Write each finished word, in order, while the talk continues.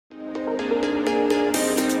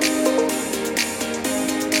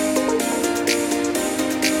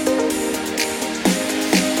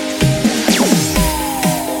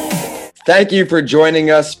Thank you for joining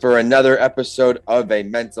us for another episode of A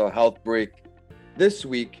Mental Health Break. This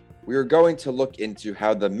week, we are going to look into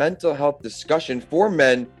how the mental health discussion for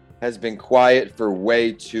men has been quiet for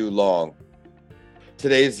way too long.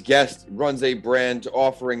 Today's guest runs a brand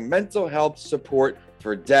offering mental health support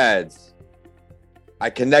for dads. I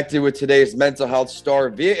connected with today's mental health star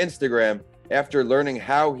via Instagram after learning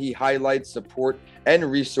how he highlights support and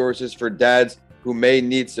resources for dads who may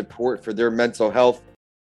need support for their mental health.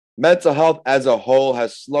 Mental health as a whole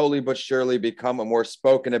has slowly but surely become a more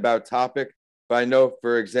spoken about topic. But I know,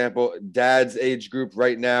 for example, dad's age group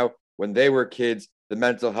right now, when they were kids, the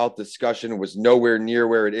mental health discussion was nowhere near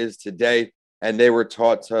where it is today. And they were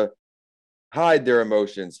taught to hide their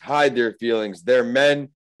emotions, hide their feelings. They're men.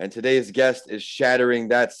 And today's guest is shattering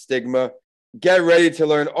that stigma. Get ready to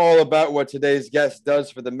learn all about what today's guest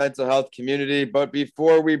does for the mental health community. But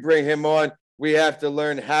before we bring him on, we have to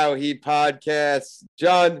learn how he podcasts.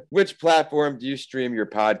 John, which platform do you stream your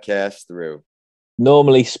podcast through?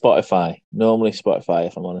 Normally Spotify,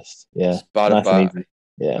 if I'm honest. Yeah. Spotify. Nice.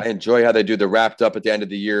 Yeah. I enjoy how they do the wrapped up at the end of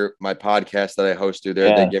the year. My podcast that I host through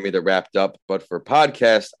there, They give me the wrapped up. But for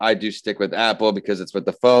podcasts, I do stick with Apple because it's with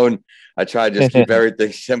the phone. I try to just keep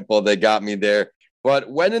everything simple. They got me there. But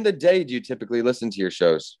when in the day do you typically listen to your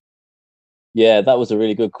shows? Yeah, that was a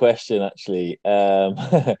really good question, actually.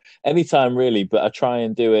 Anytime, really, but I try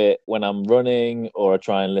and do it when I'm running, or I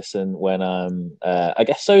try and listen when I'm, I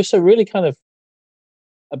guess so. So really kind of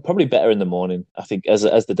probably better in the morning. I think as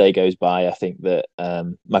the day goes by, I think that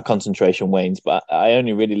my concentration wanes, but I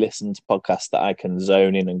only really listen to podcasts that I can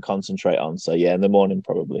zone in and concentrate on. So yeah, in the morning,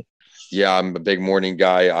 probably. Yeah, I'm a big morning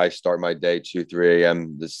guy. I start my day 2, 3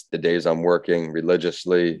 a.m. The days I'm working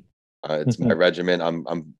religiously. It's my regimen.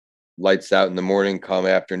 I'm lights out in the morning, come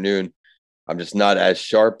afternoon. I'm just not as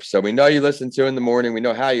sharp. So we know you listen to in the morning. We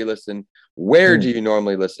know how you listen. Where do you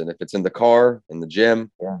normally listen? If it's in the car, in the gym?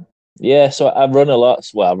 Yeah, so I run a lot.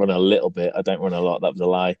 Well, I run a little bit. I don't run a lot. That was a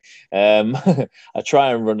lie. I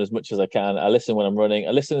try and run as much as I can. I listen when I'm running.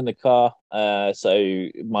 I listen in the car. So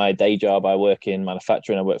my day job, I work in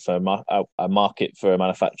manufacturing. I work for a market for a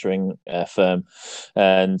manufacturing firm,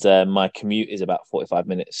 and my commute is about 45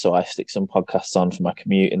 minutes. So I stick some podcasts on for my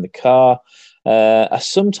commute in the car. I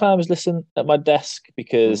sometimes listen at my desk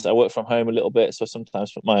because I work from home a little bit. So I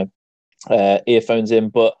sometimes put my earphones in,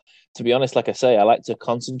 but to be honest, like I say, I like to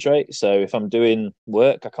concentrate. So if I'm doing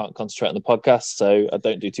work, I can't concentrate on the podcast. So I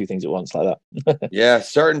don't do two things at once like that. Yeah,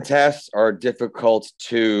 certain tasks are difficult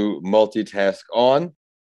to multitask on.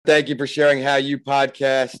 Thank you for sharing how you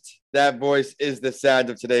podcast. That voice is the sound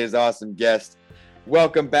of today's awesome guest.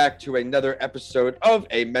 Welcome back to another episode of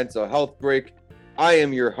A Mental Health Break. I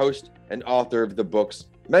am your host and author of the books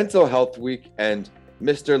Mental Health Week and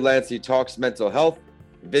Mr. Lancey Talks Mental Health,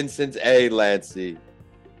 Vincent A. Lancey.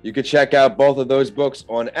 You can check out both of those books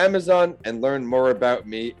on Amazon and learn more about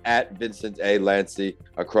me at Vincent A. Lancey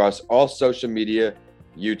across all social media,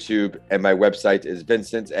 YouTube, and my website is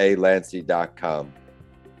vincentalancey.com.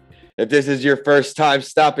 If this is your first time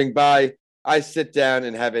stopping by, I sit down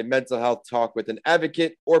and have a mental health talk with an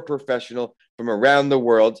advocate or professional from around the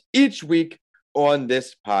world each week on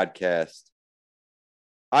this podcast.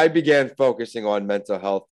 I began focusing on mental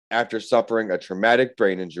health after suffering a traumatic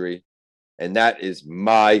brain injury, and that is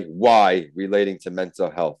my why relating to mental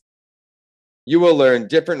health. You will learn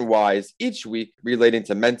different whys each week relating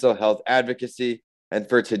to mental health advocacy. And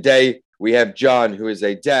for today, we have John, who is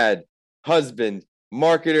a dad, husband,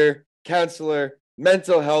 marketer, counselor,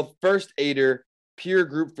 mental health first aider, peer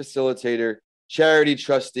group facilitator, charity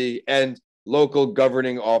trustee, and local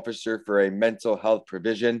governing officer for a mental health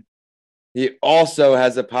provision. He also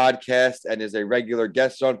has a podcast and is a regular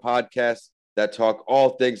guest on podcasts that talk all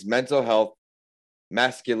things mental health,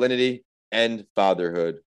 masculinity, and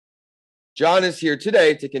fatherhood. John is here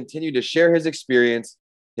today to continue to share his experience,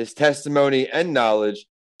 his testimony, and knowledge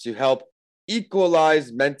to help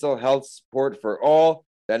equalize mental health support for all.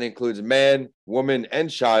 That includes man, woman,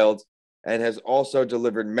 and child, and has also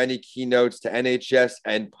delivered many keynotes to NHS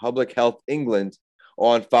and Public Health England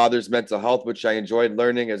on father's mental health, which I enjoyed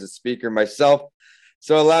learning as a speaker myself.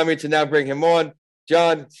 So allow me to now bring him on.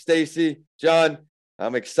 John, Stacy, John,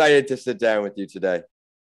 I'm excited to sit down with you today.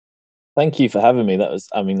 Thank you for having me. That was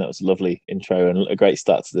a lovely intro and a great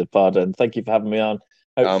start to the pod. And thank you for having me on.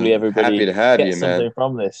 Hopefully everybody happy to have gets you, something man.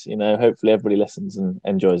 From this. Hopefully everybody listens and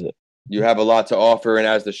enjoys it. You have a lot to offer, and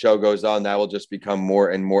as the show goes on, that will just become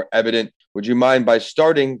more and more evident. Would you mind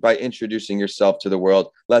starting by introducing yourself to the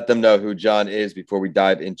world? Let them know who John is before we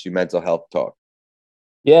dive into mental health talk.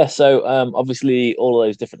 Yeah, so obviously all of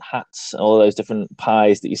those different hats, all of those different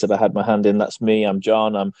pies that you said I had my hand in. That's me. I'm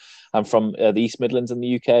John. I'm from the East Midlands in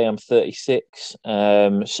the UK. I'm 36.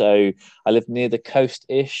 So I live near the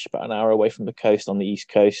coast-ish, about an hour away from the coast on the east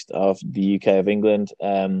coast of the UK of England.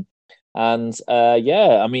 And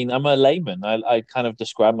yeah, I mean, I'm a layman. I kind of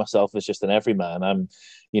describe myself as just an everyman. I'm,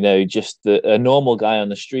 just a normal guy on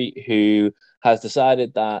the street who has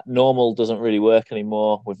decided that normal doesn't really work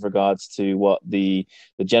anymore with regards to what the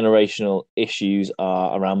generational issues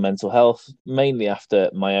are around mental health, mainly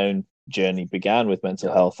after my own journey began with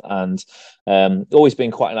mental health, and always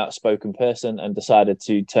been quite an outspoken person, and decided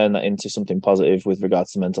to turn that into something positive with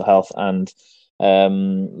regards to mental health. And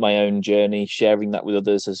my own journey, sharing that with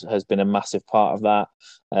others has been a massive part of that,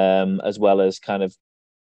 as well as kind of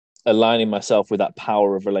aligning myself with that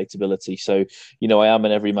power of relatability. So, I am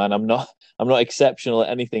an everyman. I'm not exceptional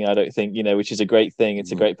at anything, I don't think, which is a great thing.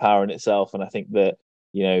 It's a great power in itself. And I think that,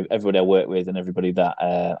 everybody I work with and everybody that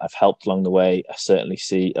I've helped along the way, I certainly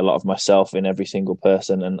see a lot of myself in every single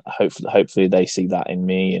person, and hopefully they see that in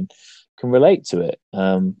me and can relate to it.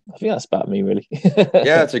 I think that's about me, really.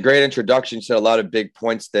 Yeah, it's a great introduction. You said a lot of big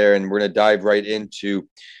points there, and we're going to dive right into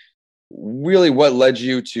really what led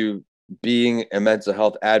you to being a mental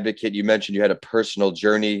health advocate. You mentioned you had a personal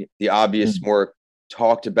journey. The obvious, more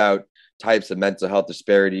talked about types of mental health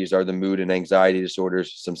disparities are the mood and anxiety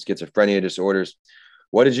disorders, some schizophrenia disorders.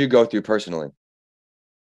 What did you go through personally?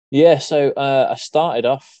 Yeah, so I started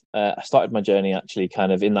my journey actually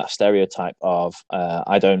kind of in that stereotype of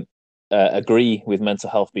I don't agree with mental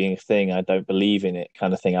health being a thing. I don't believe in it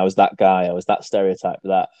kind of thing. I was that guy. I was that stereotype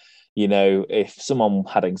that, if someone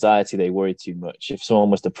had anxiety, they worried too much. If someone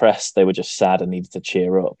was depressed, they were just sad and needed to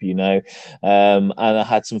cheer up. And I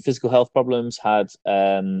had some physical health problems, had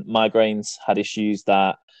migraines, had issues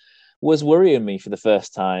that was worrying me for the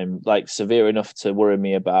first time, like severe enough to worry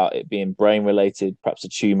me about it being brain related, perhaps a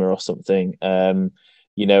tumor or something. And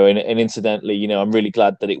incidentally, I'm really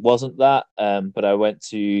glad that it wasn't that. But I went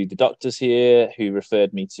to the doctors here who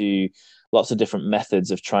referred me to lots of different methods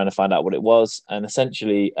of trying to find out what it was. And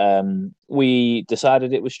essentially, we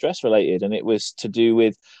decided it was stress related, and it was to do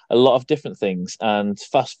with a lot of different things. And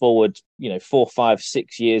fast forward, 4, 5,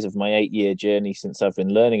 6 years of my 8-year journey since I've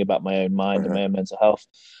been learning about my own mind and my own mental health,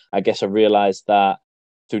 I guess I realized that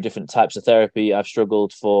through different types of therapy, I've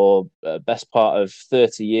struggled for best part of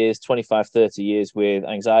 30 years, 25, 30 years with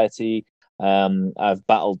anxiety. I've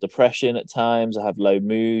battled depression at times. I have low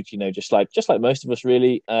mood, just like most of us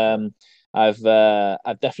really. I've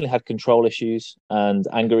definitely had control issues and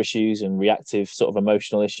anger issues and reactive sort of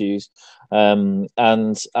emotional issues. And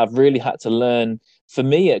I've really had to learn, for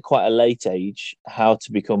me at quite a late age, how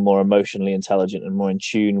to become more emotionally intelligent and more in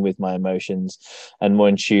tune with my emotions and more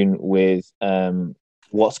in tune with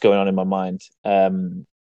what's going on in my mind.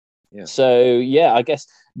 So yeah, I guess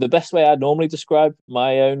the best way I normally describe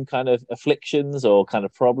my own kind of afflictions or kind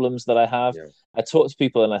of problems that I have, I talk to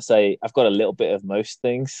people and I say I've got a little bit of most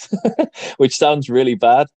things, which sounds really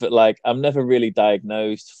bad, but like I'm never really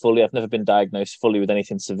diagnosed fully. I've never been diagnosed fully with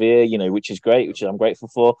anything severe, which is great, which I'm grateful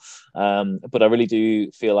for. But I really do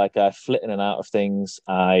feel like I flit in and out of things.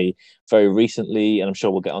 I very recently, and I'm sure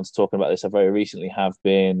we'll get on to talking about this, I very recently have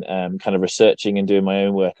been kind of researching and doing my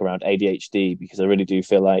own work around ADHD, because I really do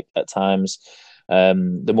feel like at times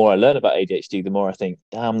the more I learn about ADHD, the more I think,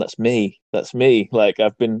 damn, that's me. That's me. Like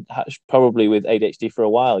I've been probably with ADHD for a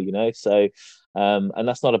while, So, and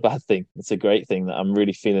that's not a bad thing. It's a great thing that I'm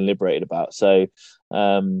really feeling liberated about. So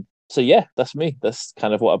yeah, that's me. That's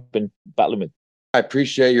kind of what I've been battling with. I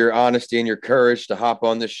appreciate your honesty and your courage to hop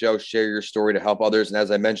on this show, share your story to help others. And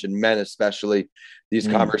as I mentioned, men especially, these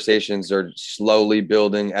conversations are slowly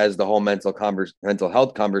building as the whole mental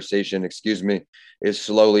health conversation, is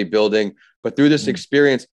slowly building. But through this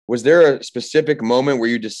experience, was there a specific moment where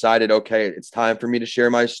you decided, okay, it's time for me to share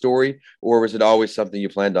my story? Or was it always something you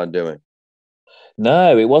planned on doing?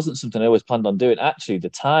 No, it wasn't something I always planned on doing. Actually,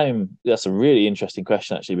 that's a really interesting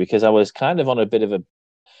question, actually, because I was kind of on a bit of a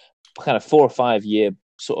kind of 4 or 5 year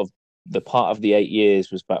sort of, the part of the 8 years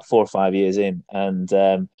was about 4 or 5 years in, and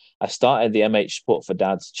I started the MH Sport for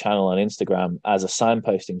Dads channel on Instagram as a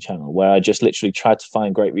signposting channel where I just literally tried to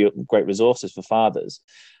find great resources for fathers,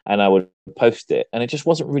 and I would post it, and it just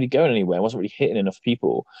wasn't really going anywhere. It wasn't really hitting enough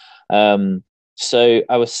people. So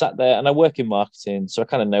I was sat there, and I work in marketing, so I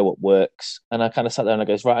kind of know what works, and I kind of sat there and I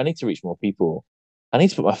goes, right, I need to reach more people. I need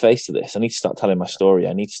to put my face to this. I need to start telling my story.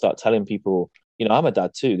 I need to start telling people, I'm a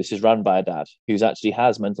dad too. This is run by a dad who's actually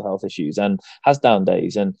has mental health issues and has down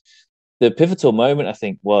days. And the pivotal moment, I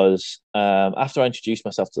think, was after I introduced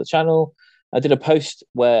myself to the channel, I did a post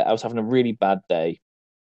where I was having a really bad day.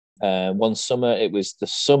 One summer, it was the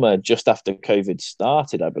summer just after COVID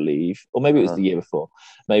started, I believe, or maybe it was the year before,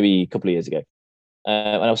 maybe a couple of years ago.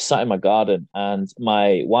 And I was sat in my garden, and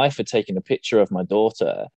my wife had taken a picture of my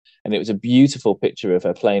daughter, and it was a beautiful picture of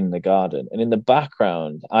her playing in the garden. And in the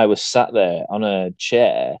background, I was sat there on a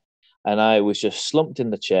chair, and I was just slumped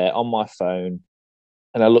in the chair on my phone,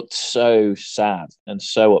 and I looked so sad and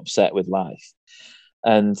so upset with life.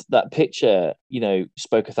 And that picture,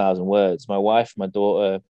 spoke a thousand words. My wife, my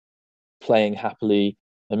daughter playing happily,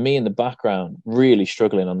 and me in the background really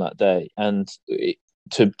struggling on that day. And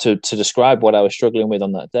to describe what I was struggling with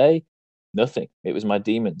on that day, nothing. It was my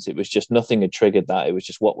demons. It was just nothing had triggered that. It was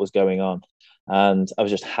just what was going on, and I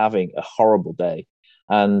was just having a horrible day.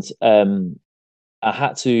 And I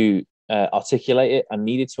had to articulate it. I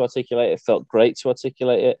needed to articulate it. It felt great to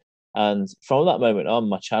articulate it. And from that moment on,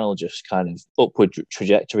 my channel just kind of upward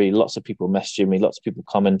trajectory. Lots of people messaging me, lots of people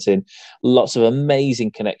commenting, lots of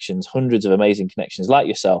amazing connections, hundreds of amazing connections like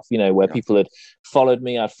yourself, where people had followed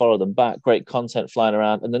me, I'd follow them back, great content flying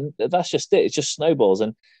around. And then that's just it. It's just snowballs.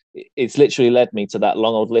 And it's literally led me to that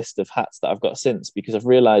long old list of hats that I've got since, because I've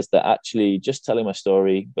realized that actually just telling my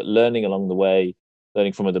story, but learning along the way,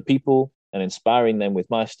 learning from other people and inspiring them with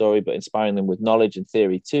my story, but inspiring them with knowledge and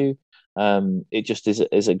theory too. It just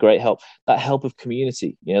is a great help. That help of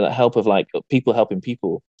community, that help of like people helping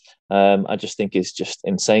people. I just think is just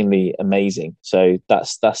insanely amazing. So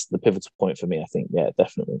that's the pivotal point for me, I think. Yeah,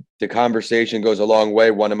 definitely. The conversation goes a long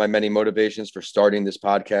way. One of my many motivations for starting this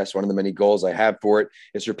podcast, one of the many goals I have for it,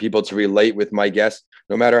 is for people to relate with my guests,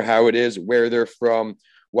 no matter how it is, where they're from,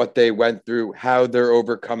 what they went through, how they're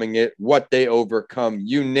overcoming it, what they overcome,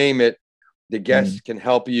 you name it. The guests can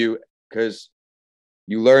help you, because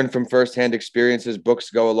you learn from firsthand experiences. Books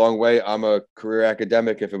go a long way. I'm a career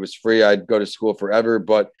academic. If it was free, I'd go to school forever.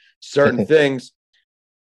 But certain things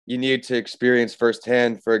you need to experience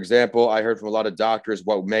firsthand. For example, I heard from a lot of doctors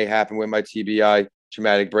what may happen with my TBI,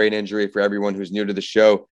 traumatic brain injury, for everyone who's new to the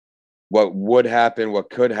show, what would happen, what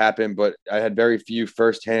could happen. But I had very few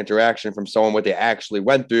firsthand interaction from someone what they actually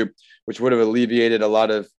went through, which would have alleviated a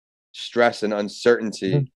lot of stress and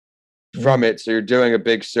uncertainty from it. So you're doing a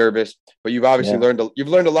big service, but you've obviously learned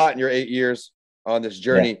a lot in your 8 years on this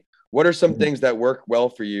journey. What are some things that work well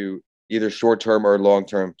for you, either short term or long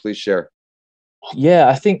term? Please share.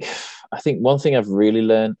 I think one thing I've really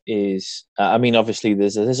learned is, obviously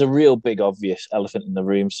there's a real big obvious elephant in the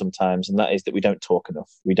room sometimes, and that is that we don't talk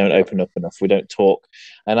enough. We don't open up enough. We don't talk.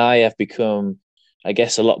 And I have become, I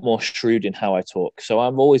guess, a lot more shrewd in how I talk. So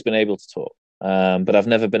I've always been able to talk, but I've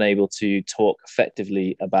never been able to talk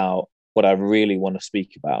effectively about what I really want to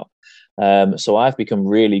speak about. So I've become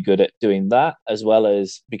really good at doing that, as well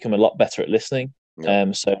as become a lot better at listening.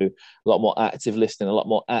 So a lot more active listening, a lot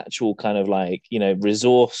more actual kind of like,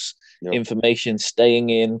 resource information, staying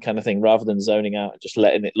in kind of thing, rather than zoning out and just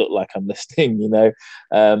letting it look like I'm listening,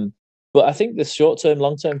 But I think the short-term,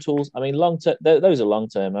 long-term tools, long-term, those are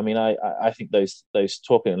long-term. I think those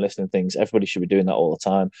talking and listening things, everybody should be doing that all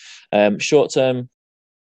the time. Short-term,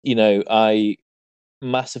 I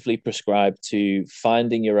massively prescribe to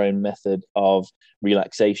finding your own method of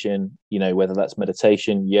relaxation, whether that's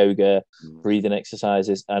meditation, yoga, breathing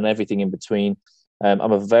exercises, and everything in between.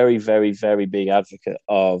 I'm a very, very, very big advocate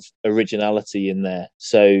of originality in there.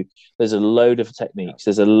 So there's a load of techniques.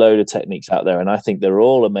 There's a load of techniques out there, and I think they're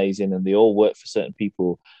all amazing and they all work for certain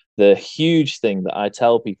people. The huge thing that I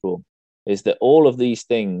tell people is that all of these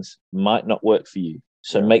things might not work for you.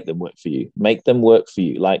 So make them work for you. Make them work for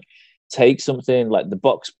you. Like, take something like the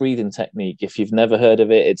box breathing technique. If you've never heard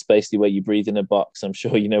of it, it's basically where you breathe in a box. I'm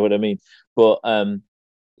sure you know what I mean. But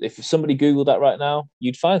if somebody Googled that right now,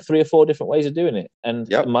 you'd find 3 or 4 different ways of doing it. And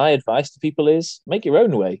my advice to people is make your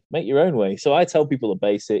own way. Make your own way. So I tell people the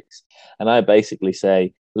basics, and I basically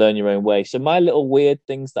say, learn your own way. So my little weird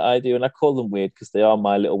things that I do, and I call them weird because they are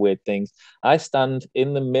my little weird things. I stand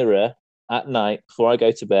in the mirror at night before I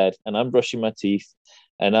go to bed, and I'm brushing my teeth,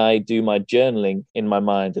 and I do my journaling in my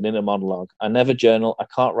mind and in a monologue. I never journal. I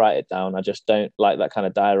can't write it down. I just don't like that kind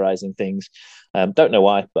of diarizing things. Don't know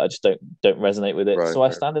why, but I just don't resonate with it. So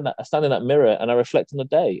I stand in that mirror and I reflect on the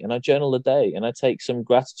day, and I journal the day, and I take some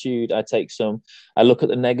gratitude. I look at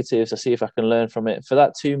the negatives. I see if I can learn from it. For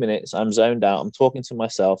that 2 minutes, I'm zoned out. I'm talking to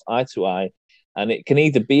myself eye to eye, and it can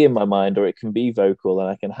either be in my mind or it can be vocal, and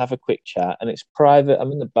I can have a quick chat, and it's private.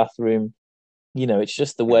 I'm in the bathroom. It's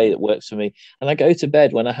just the way that works for me. And I go to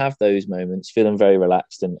bed when I have those moments, feeling very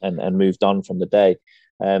relaxed and moved on from the day.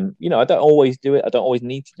 I don't always do it. I don't always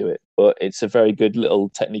need to do it, but it's a very good little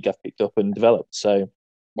technique I've picked up and developed. So,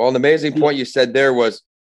 well, an amazing point you said there was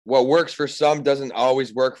what works for some doesn't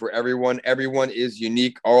always work for everyone. Everyone is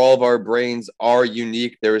unique. All of our brains are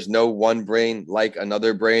unique. There is no one brain like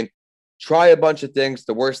another brain. Try a bunch of things.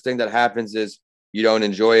 The worst thing that happens is you don't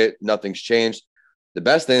enjoy it. Nothing's changed. The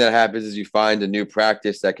best thing that happens is you find a new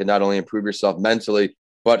practice that can not only improve yourself mentally,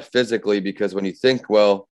 but physically, because when you think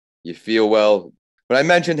well, you feel well. But I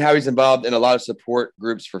mentioned how he's involved in a lot of support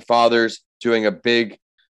groups for fathers, doing a big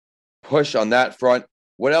push on that front.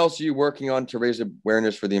 What else are you working on to raise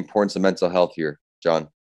awareness for the importance of mental health here, John?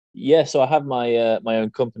 Yeah, so I have my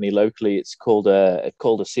own company locally. It's called a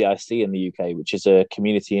CIC in the UK, which is a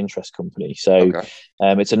community interest company. So Okay.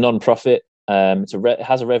 it's a non-profit. It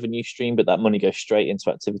has a revenue stream, but that money goes straight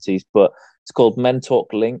into activities. But it's called Men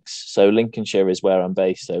Talk Links. So Lincolnshire is where I'm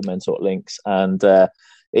based. So Men Talk Links, and it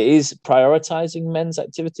is prioritizing men's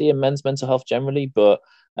activity and men's mental health generally, but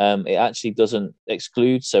it actually doesn't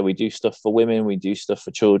exclude. So we do stuff for women, we do stuff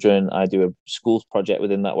for children. I do a schools project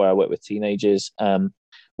within that where I work with teenagers.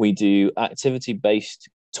 We do activity-based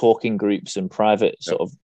talking groups and private sort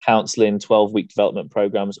of counseling, 12-week development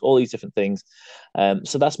programs, all these different things.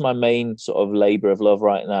 So that's my main sort of labor of love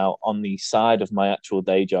right now on the side of my actual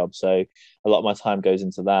day job. So a lot of my time goes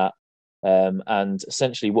into that. And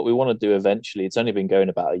essentially what we want to do eventually, it's only been going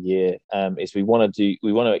about a year, is we want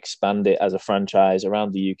to expand it as a franchise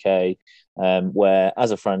around the UK, where as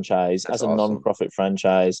a franchise, That's as a awesome. non-profit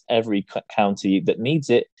franchise, every county that needs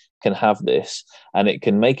it can have this, and it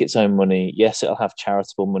can make its own money. Yes, it'll have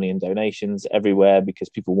charitable money and donations everywhere because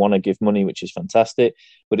people want to give money, which is fantastic,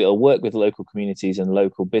 but it'll work with local communities and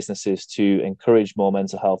local businesses to encourage more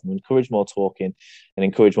mental health and encourage more talking and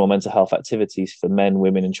encourage more mental health activities for men,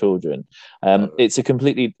 women, and children. It's a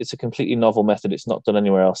completely novel method. It's not done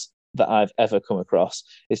anywhere else that I've ever come across.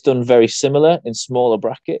 It's done very similar in smaller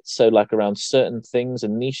brackets, so like around certain things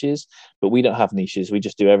and niches, but we don't have niches. We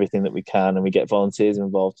just do everything that we can, and we get volunteers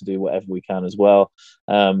involved to do whatever we can as well.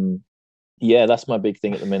 Yeah, that's my big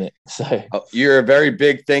thing at the minute. So You're a very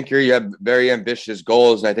big thinker. You have very ambitious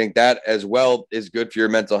goals. And I think that as well is good for your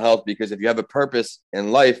mental health, because if you have a purpose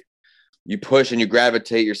in life, you push and you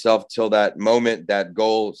gravitate yourself till that moment, that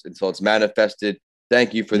goal, until it's manifested.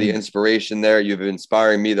 Thank you for the inspiration there. You've been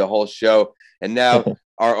inspiring me the whole show. And now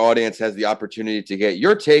our audience has the opportunity to get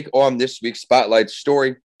your take on this week's Spotlight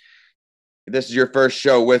story. If this is your first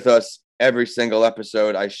show with us, every single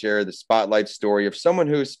episode, I share the Spotlight story of someone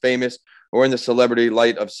who's famous or in the celebrity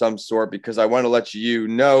light of some sort, because I want to let you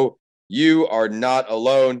know you are not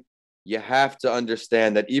alone. You have to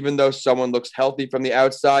understand that even though someone looks healthy from the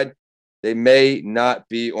outside, they may not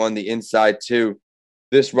be on the inside too.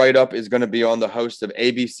 This write-up is going to be on the host of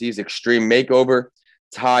ABC's Extreme Makeover,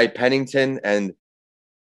 Ty Pennington, and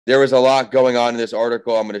there was a lot going on in this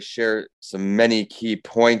article. I'm going to share many key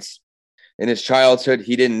points. In his childhood,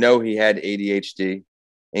 he didn't know he had ADHD.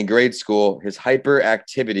 In grade school, his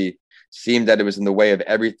hyperactivity seemed that it was in the way of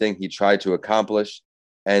everything he tried to accomplish.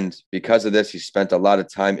 And because of this, he spent a lot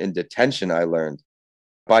of time in detention, I learned.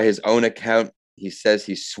 By his own account, he says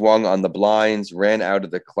he swung on the blinds, ran out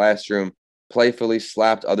of the classroom, playfully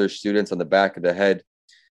slapped other students on the back of the head.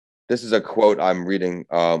 This is a quote I'm reading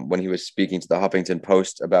when he was speaking to the Huffington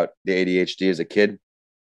Post about the ADHD as a kid.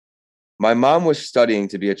 My mom was studying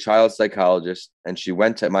to be a child psychologist, and she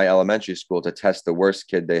went to my elementary school to test the worst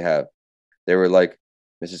kid they have. They were like,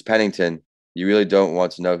 Mrs. Pennington, you really don't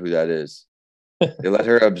want to know who that is. They let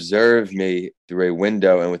her observe me through a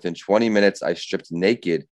window, and within 20 minutes, I stripped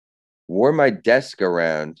naked, wore my desk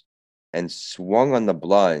around, and swung on the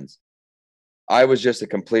blinds. I was just a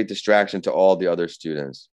complete distraction to all the other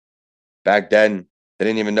students. Back then, they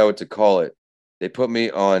didn't even know what to call it. They put me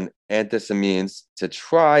on antihistamines to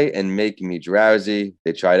try and make me drowsy.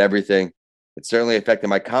 They tried everything. It certainly affected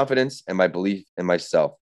my confidence and my belief in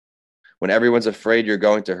myself. When everyone's afraid you're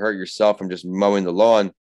going to hurt yourself from just mowing the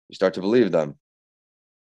lawn, you start to believe them.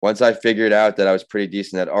 Once I figured out that I was pretty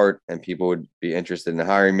decent at art and people would be interested in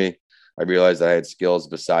hiring me, I realized I had skills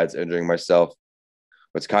besides injuring myself.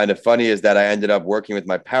 What's kind of funny is that I ended up working with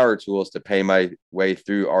my power tools to pay my way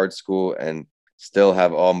through art school and still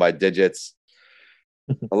have all my digits.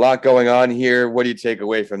 A lot going on here. What do you take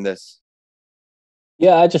away from this?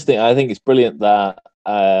 Yeah, I think it's brilliant that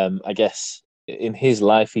I guess in his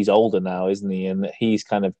life he's older now, isn't he? And that he's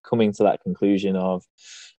kind of coming to that conclusion of,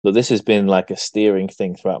 look, this has been like a steering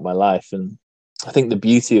thing throughout my life. And I think the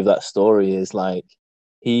beauty of that story is like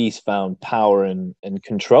he's found power and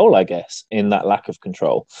control, I guess, in that lack of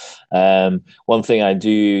control. One thing I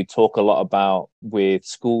do talk a lot about with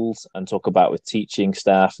schools and talk about with teaching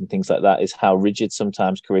staff and things like that is how rigid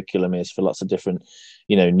sometimes curriculum is for lots of different,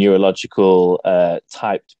 neurological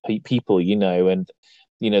typed people, and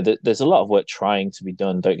there's a lot of work trying to be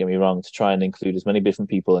done, don't get me wrong, to try and include as many different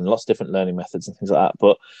people and lots of different learning methods and things like that.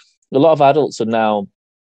 But a lot of adults are now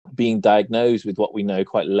being diagnosed with what we know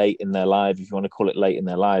quite late in their lives, if you want to call it late in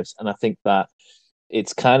their lives. And I think that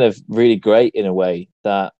it's kind of really great in a way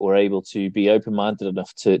that we're able to be open-minded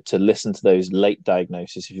enough to listen to those late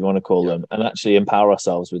diagnoses, if you want to call them, and actually empower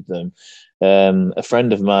ourselves with them. A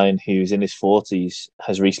friend of mine who's in his 40s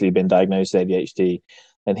has recently been diagnosed with ADHD,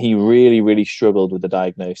 and he really, really struggled with the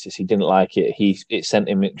diagnosis. He didn't like it. It sent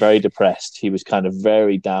him very depressed. He was kind of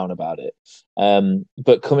very down about it.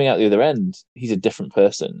 But coming out the other end, he's a different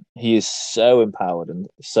person. He is so empowered and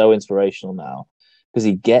so inspirational now because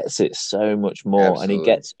he gets it so much more. Absolutely.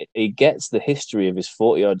 And he gets the history of his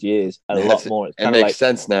 40 odd years a lot more. It's it kind makes of like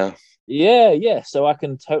sense now. Yeah. So I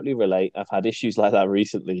can totally relate. I've had issues like that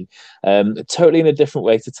recently. Totally in a different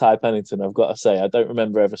way to Ty Pennington, I've got to say. I don't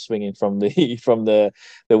remember ever swinging from the from the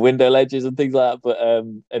window ledges and things like that, but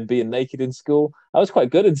and being naked in school. I was quite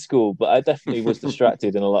good in school, but I definitely was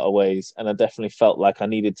distracted in a lot of ways, and I definitely felt like I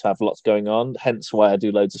needed to have lots going on. Hence why I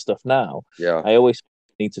do loads of stuff now. Yeah. I always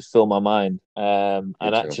need to fill my mind, and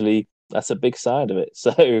actually that's a big side of it.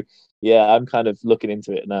 So yeah, I'm kind of looking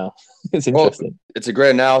into it now. It's interesting. Well, it's a great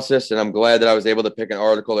analysis, and I'm glad that I was able to pick an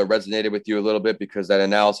article that resonated with you a little bit because that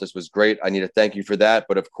analysis was great. I need to thank you for that.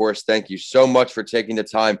 But of course, thank you so much for taking the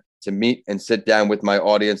time to meet and sit down with my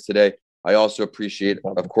audience today. I also appreciate,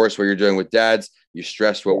 of course, what you're doing with dads. You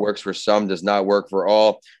stress what works for some does not work for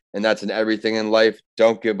all. And that's in everything in life.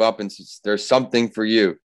 Don't give up. And there's something for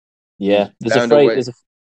you. Yeah. There's a phrase.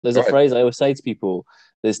 There's a phrase I always say to people.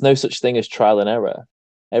 There's no such thing as trial and error.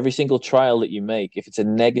 Every single trial that you make, if it's a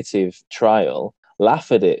negative trial,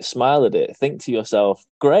 laugh at it, smile at it, think to yourself,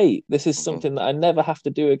 great, this is something that I never have to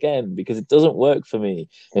do again because it doesn't work for me.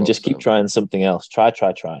 And just keep trying something else. Try.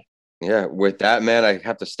 Yeah. With that, man, I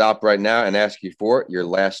have to stop right now and ask you for your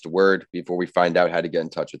last word before we find out how to get in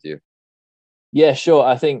touch with you. Yeah, sure.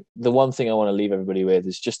 I think the one thing I want to leave everybody with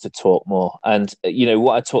is just to talk more. And,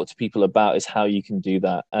 what I talk to people about is how you can do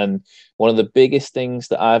that. And one of the biggest things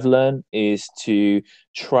that I've learned is to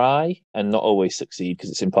try and not always succeed because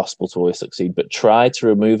it's impossible to always succeed, but try to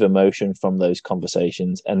remove emotion from those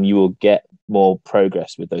conversations and you will get more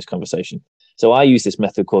progress with those conversations. So I use this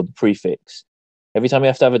method called the prefix. Every time you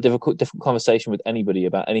have to have a different conversation with anybody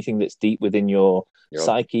about anything that's deep within your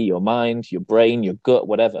psyche, your mind, your brain, your gut,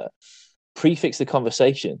 whatever, prefix the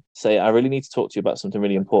conversation. Say, I really need to talk to you about something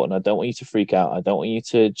really important. I don't want you to freak out. I don't want you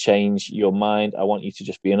to change your mind. I want you to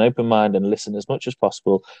just be an open mind and listen as much as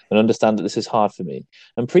possible and understand that this is hard for me.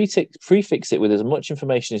 And prefix it with as much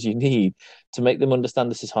information as you need to make them understand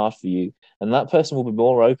this is hard for you. And that person will be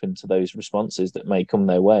more open to those responses that may come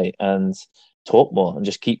their way and talk more and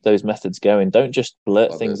just keep those methods going. Don't just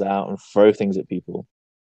blurt things out and throw things at people.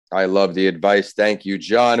 I love the advice. Thank you,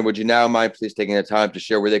 John. Would you now mind please taking the time to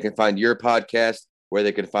share where they can find your podcast, where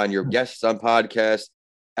they can find your guests on podcasts,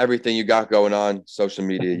 everything you got going on, social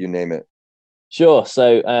media, you name it. Sure.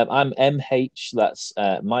 So I'm MH, that's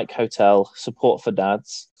Mike Hotel, Support for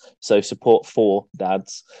Dads. So Support for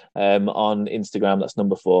Dads on Instagram. That's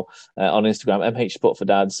number 4 on Instagram, MH Support for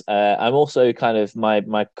Dads. I'm also kind of,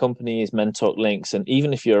 my company is Men Talk Links. And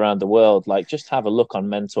even if you're around the world, like just have a look on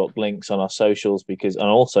Men Talk Links on our socials, because on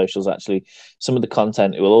all socials, actually, some of the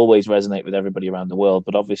content, it will always resonate with everybody around the world.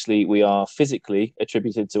 But obviously we are physically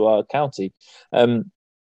attributed to our county.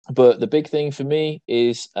 But the big thing for me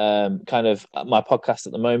is kind of my podcast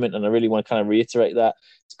at the moment, and I really want to kind of reiterate that.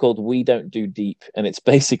 It's called We Don't Do Deep, and it's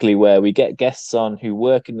basically where we get guests on who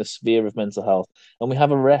work in the sphere of mental health, and we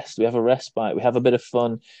have a respite, we have a bit of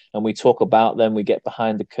fun, and we talk about them. We get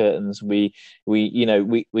behind the curtains. We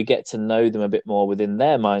get to know them a bit more within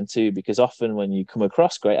their mind too, because often when you come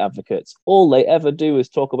across great advocates, all they ever do is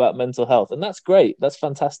talk about mental health, and that's great, that's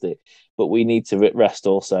fantastic. But we need to rest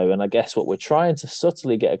also, and I guess what we're trying to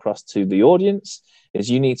subtly get across to the audience is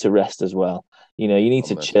you need to rest as well. You need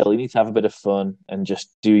to chill, you need to have a bit of fun and just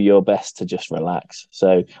do your best to just relax.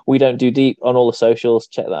 So We Don't Do Deep on all the socials.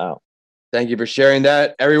 Check that out. Thank you for sharing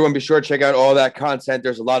that. Everyone, be sure to check out all that content.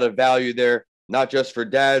 There's a lot of value there, not just for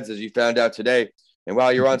dads, as you found out today. And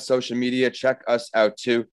while you're on social media, check us out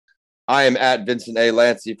too. I am at Vincent A.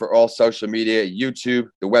 Lancy for all social media, YouTube.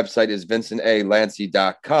 The website is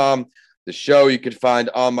vincentalancy.com. The show you can find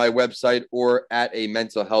on my website or at A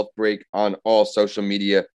Mental Health Break on all social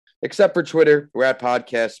media, except for Twitter. We're at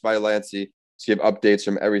Podcasts by Lancy. So you have updates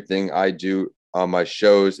from everything I do on my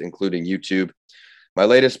shows, including YouTube. My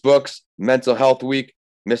latest books, Mental Health Week,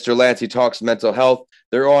 Mr. Lancy Talks Mental Health.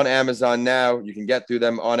 They're on Amazon now. You can get through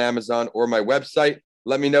them on Amazon or my website.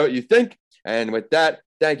 Let me know what you think. And with that,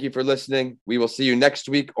 thank you for listening. We will see you next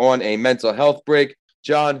week on A Mental Health Break.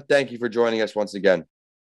 John, thank you for joining us once again.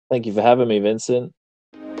 Thank you for having me, Vincent.